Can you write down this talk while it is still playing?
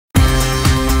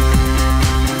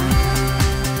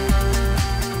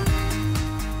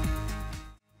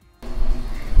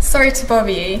Sorry to bother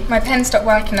you. My pen stopped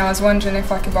working and I was wondering if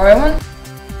I could borrow one.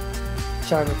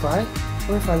 Shall I reply?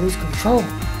 What if I lose control?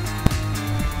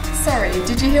 Sorry,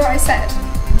 did you hear what I said?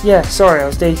 Yeah, sorry, I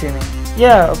was daydreaming.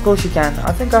 Yeah, of course you can.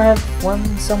 I think I have one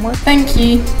somewhere. Thank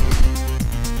you.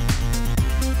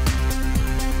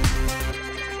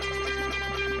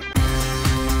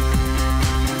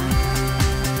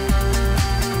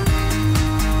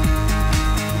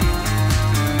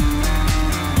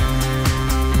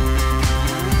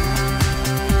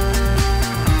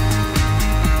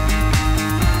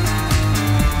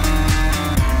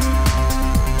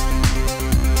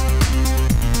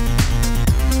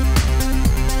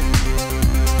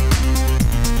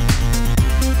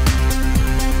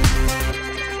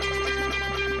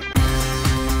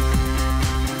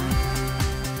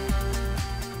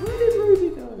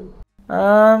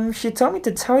 She told me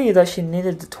to tell you that she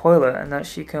needed the toilet and that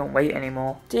she couldn't wait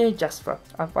anymore. Dear Jasper,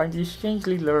 I find you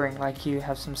strangely luring, like you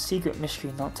have some secret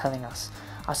mystery not telling us.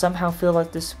 I somehow feel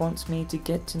like this wants me to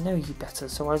get to know you better,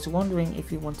 so I was wondering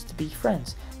if you wanted to be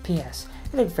friends. P.S.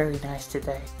 You look very nice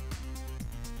today.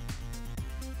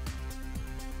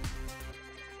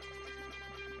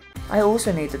 I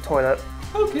also need the toilet.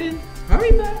 Okay,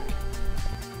 hurry back.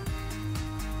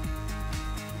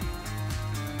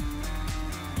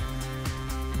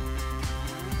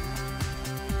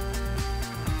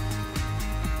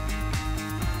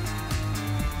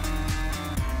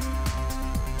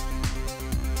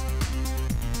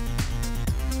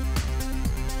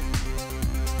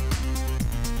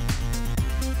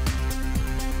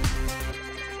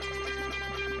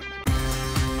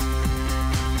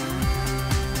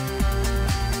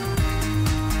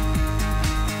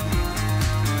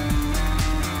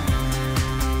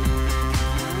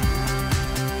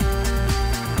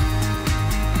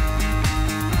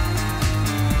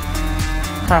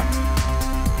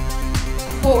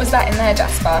 What was that in there,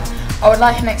 Jasper? I would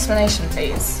like an explanation,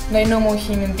 please. No normal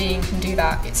human being can do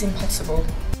that. It's impossible.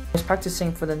 I was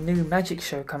practicing for the new magic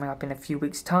show coming up in a few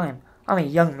weeks' time. I'm a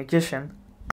young magician.